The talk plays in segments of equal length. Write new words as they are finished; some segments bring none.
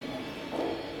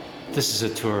This is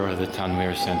a tour of the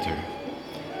Tanweer Center.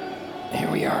 Here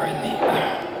we are in the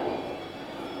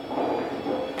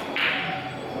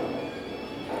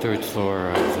third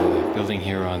floor of the building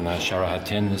here on Shara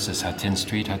Hatin. This is Hatin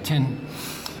Street. Hatin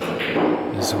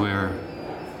is where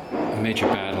a major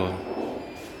battle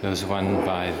that was won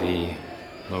by the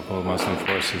local Muslim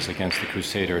forces against the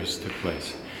Crusaders took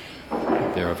place.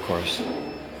 There, of course,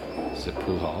 is the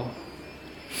pool hall.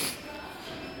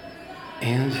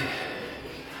 And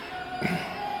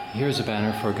here's a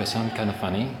banner for Ghassan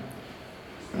Kanafani,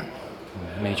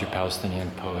 a major Palestinian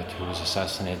poet who was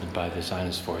assassinated by the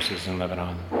Zionist forces in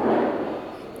Lebanon.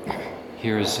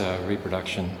 Here's a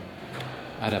reproduction,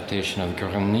 adaptation of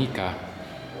Guernica,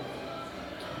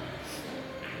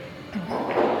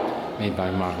 made by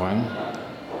Marwan,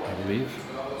 I believe.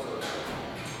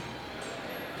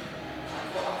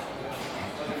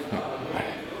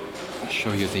 I'll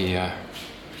show you the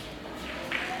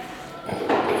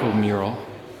full mural.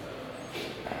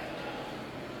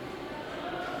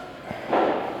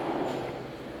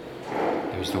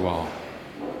 There's the wall,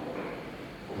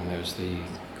 and there's the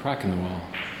crack in the wall.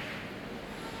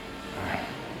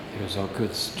 Here's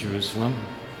Al-Quds, Jerusalem.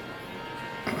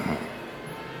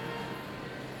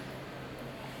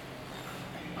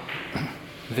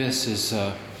 This is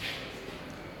where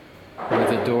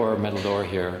the door, metal door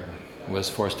here, was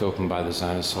forced open by the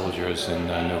Zionist soldiers in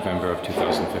November of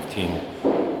 2015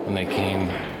 when they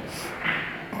came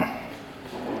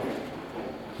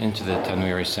into the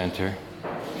Tanweer Center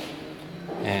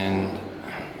and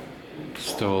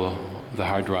stole the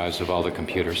hard drives of all the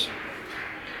computers.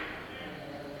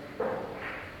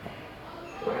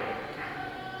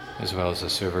 As well as the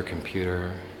server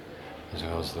computer, as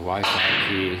well as the Wi-Fi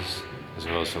keys, as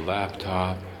well as the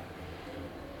laptop,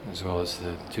 as well as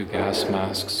the 2 gas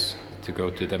masks to go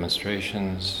to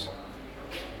demonstrations.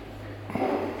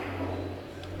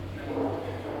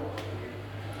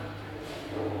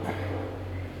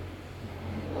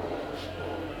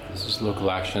 This is local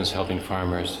actions helping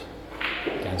farmers,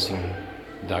 dancing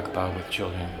Dakba with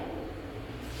children.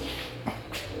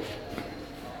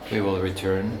 We will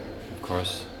return, of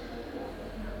course,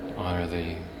 to honor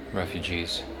the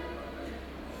refugees.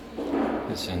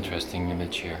 This interesting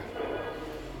image here,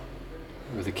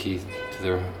 with the key to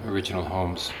their original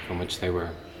homes from which they were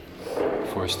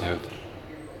forced out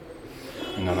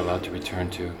and not allowed to return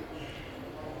to,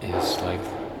 is like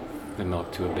the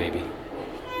milk to a baby.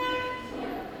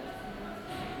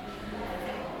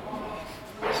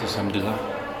 This is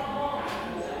Alhamdulillah.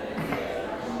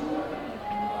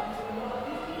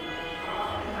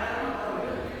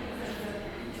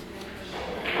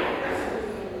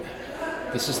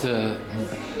 This is the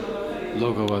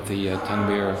logo of the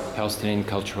Tanweer Palestinian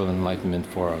Cultural Enlightenment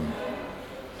Forum,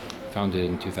 founded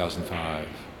in 2005.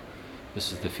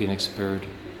 This is the phoenix bird,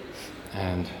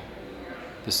 and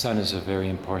the sun is a very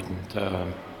important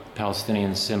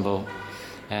Palestinian symbol,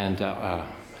 and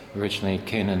originally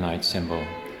Canaanite symbol,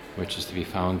 which is to be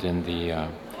found in the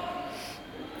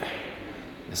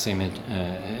same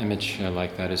image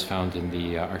like that is found in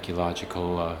the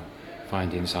archaeological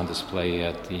findings on display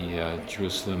at the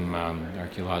Jerusalem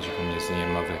Archaeological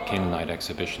Museum of the Canaanite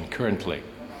exhibition currently.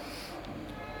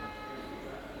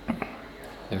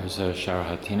 There's Shara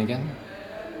Hatin again,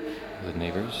 the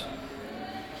neighbors.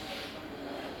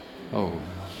 Oh,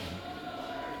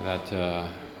 that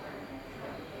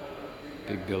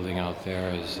big building out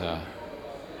there is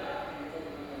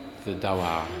the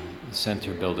Dawa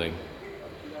Center building,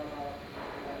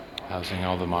 housing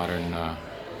all the modern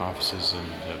offices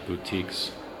and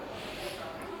boutiques.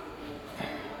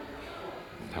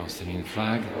 Palestinian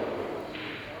flag.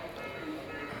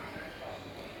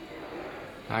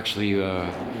 Actually,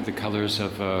 the colors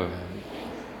of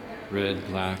red,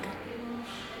 black,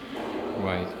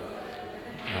 white,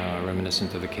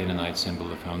 reminiscent of the Canaanite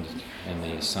symbol found in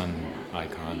the sun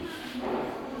icon.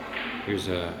 Here's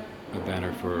a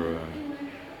banner for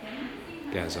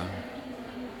Gaza.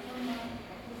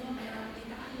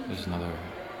 There's another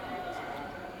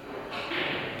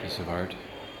piece of art.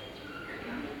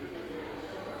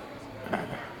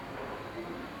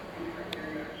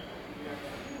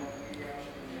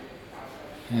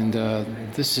 And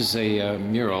this is a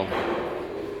mural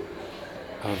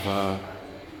of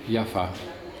Jaffa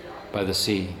by the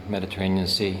sea, Mediterranean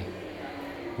Sea,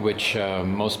 which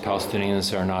most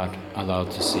Palestinians are not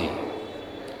allowed to see.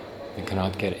 They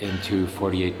cannot get into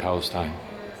 48 Palestine.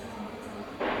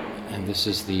 And this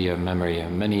is the memory.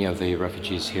 Many of the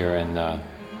refugees here in the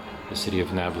city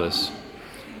of Nablus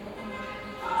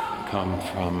come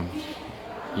from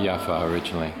Jaffa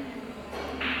originally.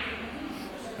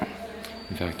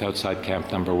 In fact, outside camp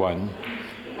number 1,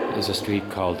 is a street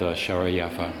called Shara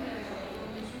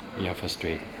Yaffa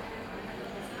Street.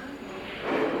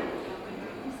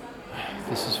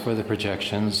 This is for the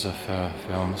projections of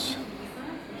films.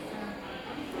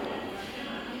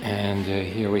 And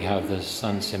here we have the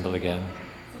sun symbol again,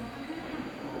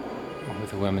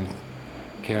 with a woman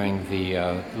carrying the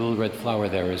little red flower.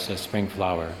 There is a spring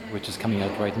flower, which is coming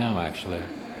out right now actually,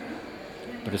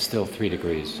 but it's still 3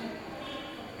 degrees.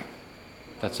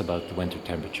 That's about the winter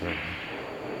temperature.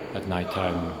 At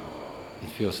nighttime it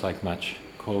feels like much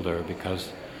colder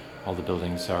because all the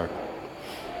buildings are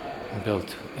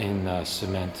built in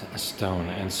cement, stone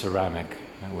and ceramic,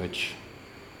 which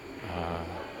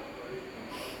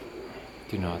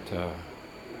do not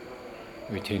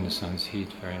retain the sun's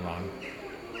heat very long.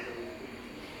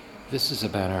 This is a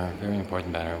banner, very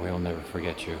important banner, we will never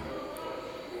forget you,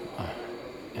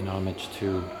 in homage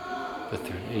to the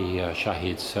 3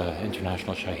 Shaheeds,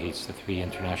 international Shaheeds, the 3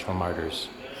 international martyrs.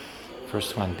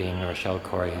 First one being Rochelle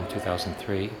Corey in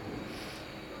 2003.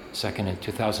 Second in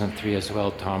 2003 as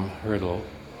well, Tom Hurdle,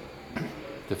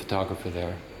 the photographer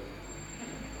there.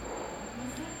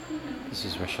 This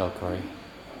is Rochelle Corey,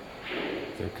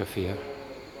 their Kafia.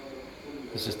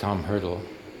 This is Tom Hurdle,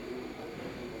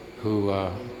 who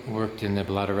worked in the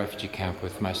Balata refugee camp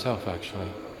with myself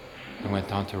actually, and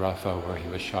went on to Rafah where he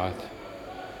was shot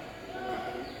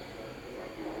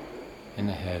in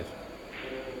the head.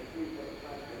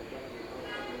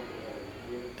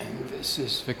 And this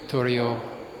is Victorio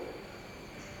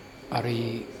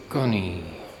Ariconi.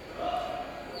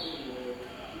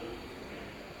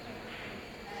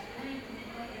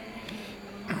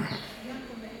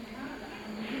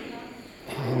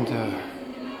 And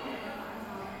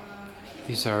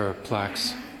these are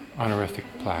plaques, honorific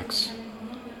plaques,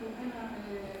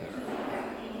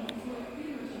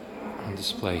 on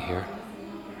display here.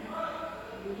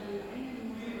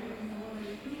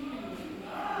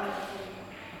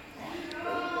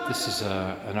 This is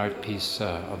an art piece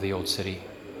of the old city.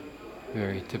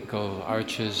 Very typical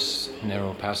arches,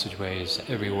 narrow passageways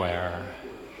everywhere,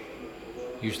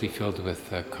 usually filled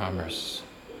with commerce,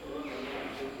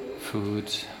 food,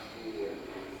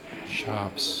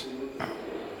 shops,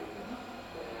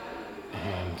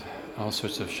 and all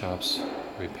sorts of shops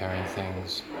repairing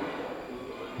things,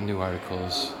 new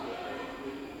articles,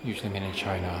 usually made in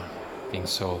China, being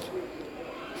sold.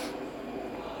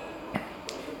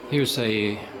 Here's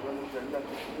a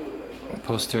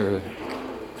poster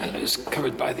that is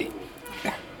covered by the...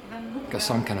 Got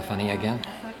some kind of funny again.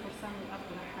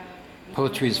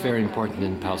 Poetry is very important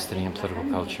in Palestinian political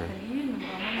culture.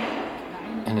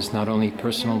 And it's not only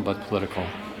personal but political.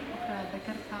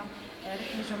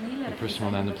 The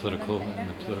personal and the political, and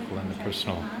the political and the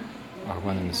personal are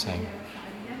one and the same.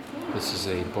 This is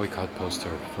a boycott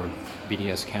poster for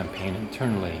BDS campaign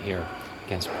internally here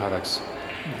against products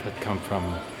that come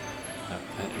from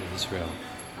Israel.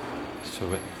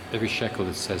 So every shekel,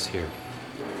 it says here,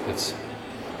 that's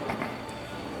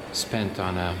spent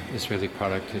on an Israeli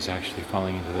product is actually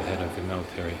falling into the head of the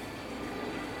military.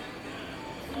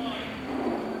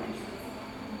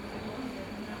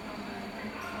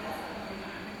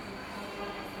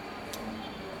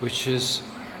 Which is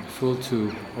full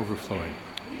to overflowing.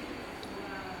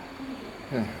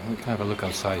 Yeah, we can have a look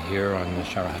outside here on the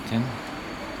Sharahatin.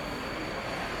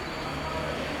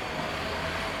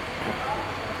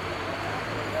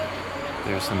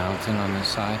 There's the mountain on the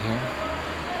side here.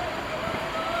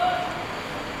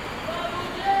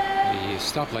 The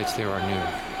stoplights there are new.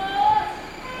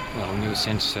 Well, new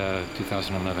since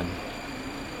 2011.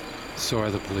 So are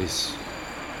the police.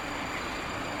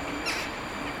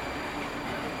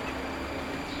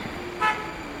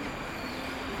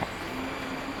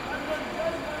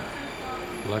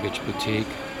 Luggage boutique,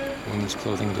 women's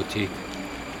clothing boutique,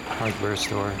 hardware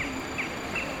store.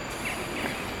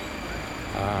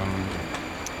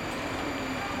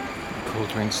 Cold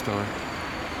drink store.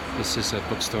 This is a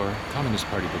bookstore, Communist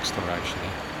Party bookstore actually.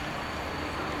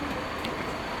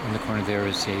 In the corner there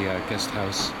is a guest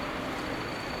house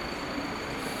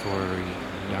for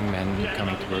young men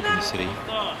coming to work in the city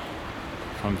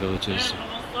from villages.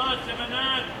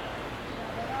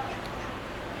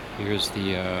 Here's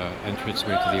the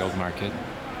entranceway to the old market.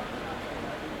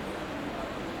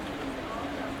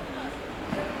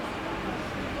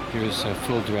 Here's a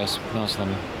full-dress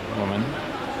Muslim woman.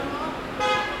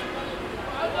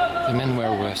 The men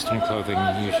wear Western clothing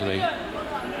usually,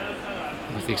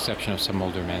 with the exception of some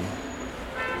older men.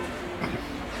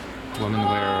 Women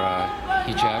wear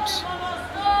hijabs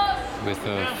with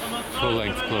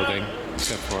full-length clothing,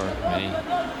 except for many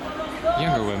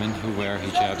younger women who wear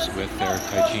hijabs with their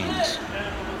tight jeans.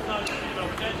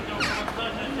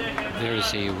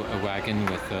 There's a wagon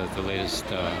with the latest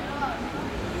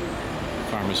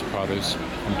farmers' produce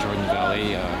from Jordan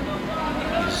Valley.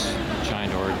 These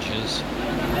giant oranges.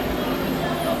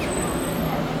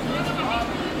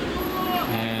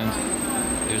 And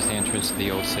there's the entrance to the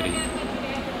old city.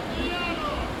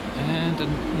 And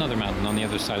another mountain on the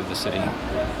other side of the city. And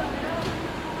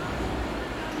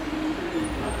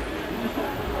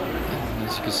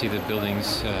as you can see, the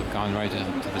buildings have gone right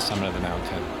to the summit of the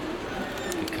mountain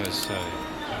because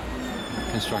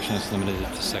construction is limited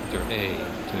to Sector A,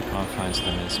 to the confines of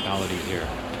the municipality here.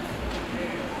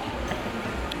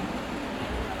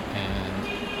 And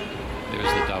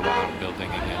there's the Dawa building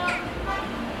again.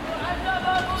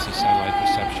 There's a satellite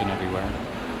reception everywhere.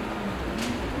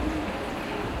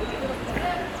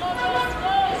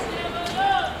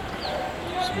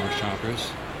 Some more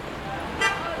shoppers.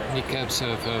 Niqabs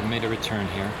have made a return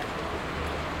here.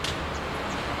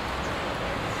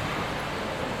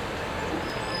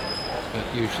 But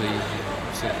usually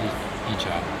it's a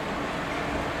hijab.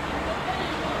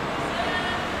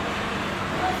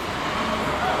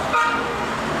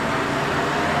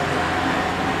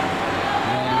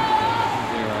 And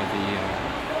there are the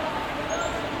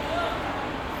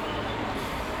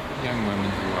young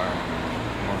women who are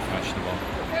more fashionable.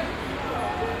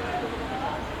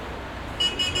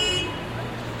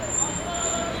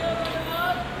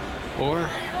 Or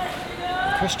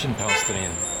Christian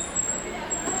Palestinian.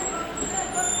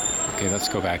 Okay, let's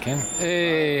go back in.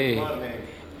 Hey!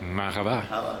 Marhaba.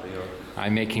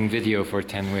 I'm making video for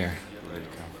Tanweer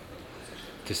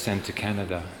to send to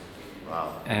Canada.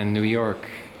 Wow. And New York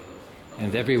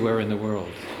and everywhere in the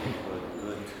world.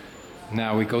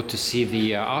 Now we go to see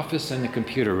the office and the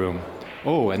computer room.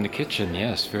 Oh, and the kitchen,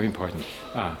 yes, very important.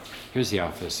 Here's the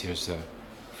office. Here's the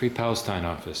Free Palestine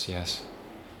office, yes.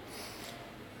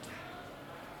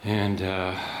 And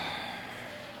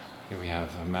here we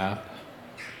have a map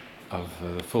of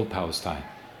the full Palestine.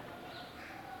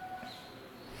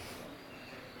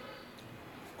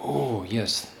 Oh,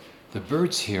 yes, the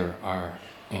birds here are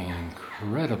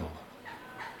incredible.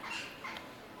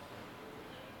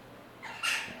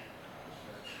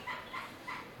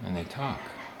 And they talk.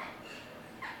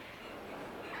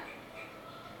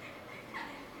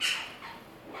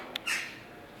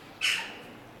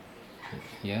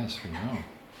 Yes, we know.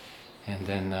 And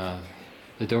then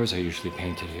the doors are usually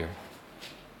painted here.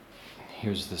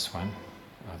 Here's this one,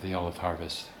 the olive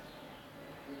harvest.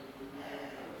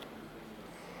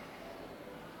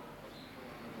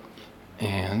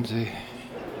 And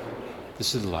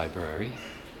this is the library.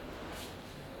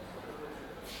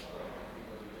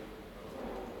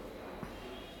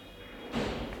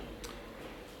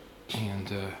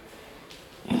 And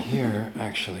here,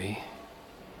 actually,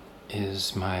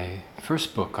 is my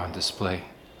first book on display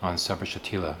on Sabra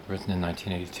Shatila, written in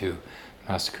 1982.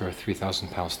 Massacre of 3,000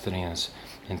 Palestinians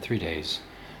in 3 days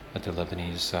at the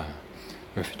Lebanese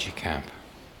refugee camp.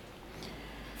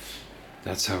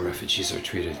 That's how refugees are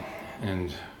treated.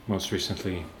 And most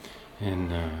recently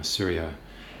in Syria,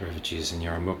 refugees in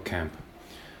Yarmouk camp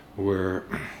were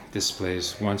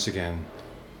displays once again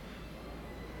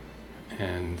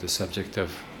and the subject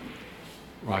of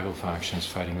rival factions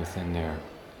fighting within their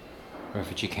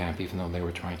refugee camp, even though they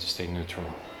were trying to stay neutral.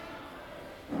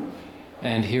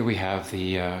 And here we have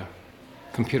the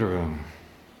computer room.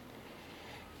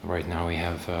 Right now we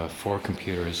have 4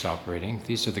 computers operating.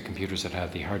 These are the computers that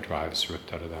had the hard drives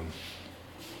ripped out of them.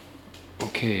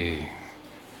 Okay.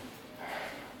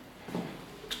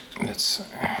 Here's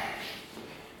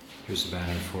a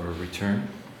banner for a return.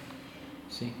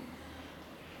 See?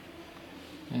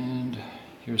 And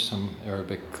here's some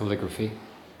Arabic calligraphy.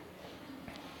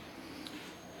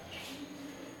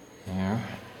 There.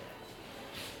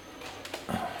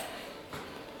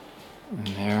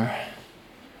 And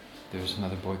there's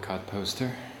another boycott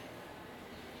poster.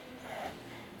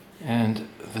 And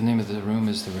the name of the room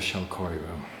is the Rochelle Corey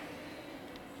room.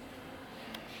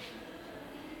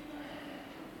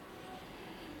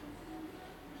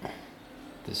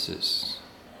 This is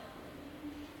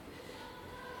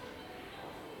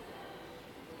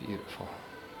beautiful.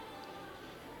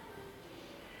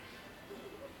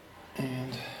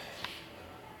 And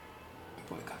a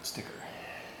boycott sticker.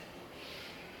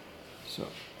 So,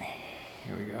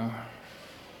 here we go.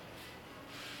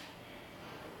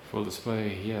 Full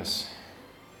display, yes.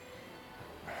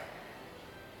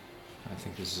 I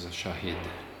think this is a Shahid,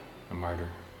 a martyr.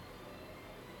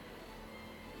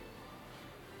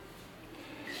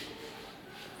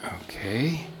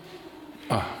 Okay.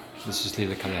 This is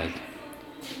Leila Khaled,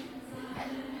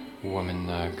 woman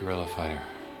guerrilla fighter,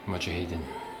 mujahideen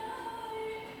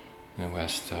in the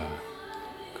West,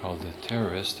 called a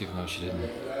terrorist, even though she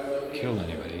didn't kill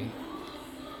anybody.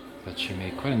 But she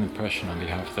made quite an impression on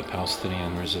behalf of the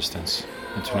Palestinian resistance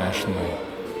internationally.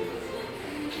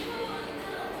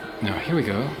 Now, here we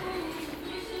go.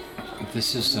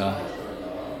 This is a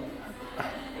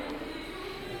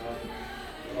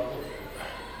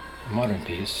modern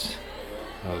piece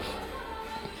of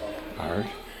art,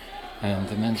 and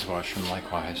the men's washroom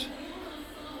likewise.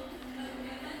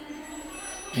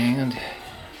 And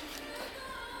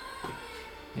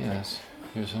yes,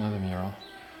 here's another mural.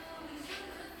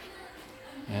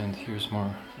 And here's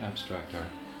more abstract art.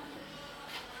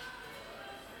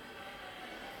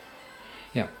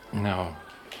 Yeah, now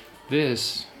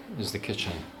this is the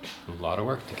kitchen. A lot of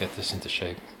work to get this into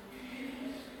shape.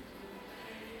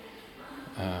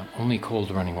 Only cold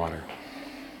running water.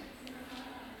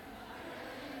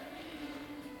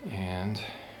 And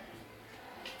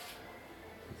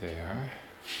there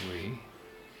we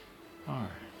are.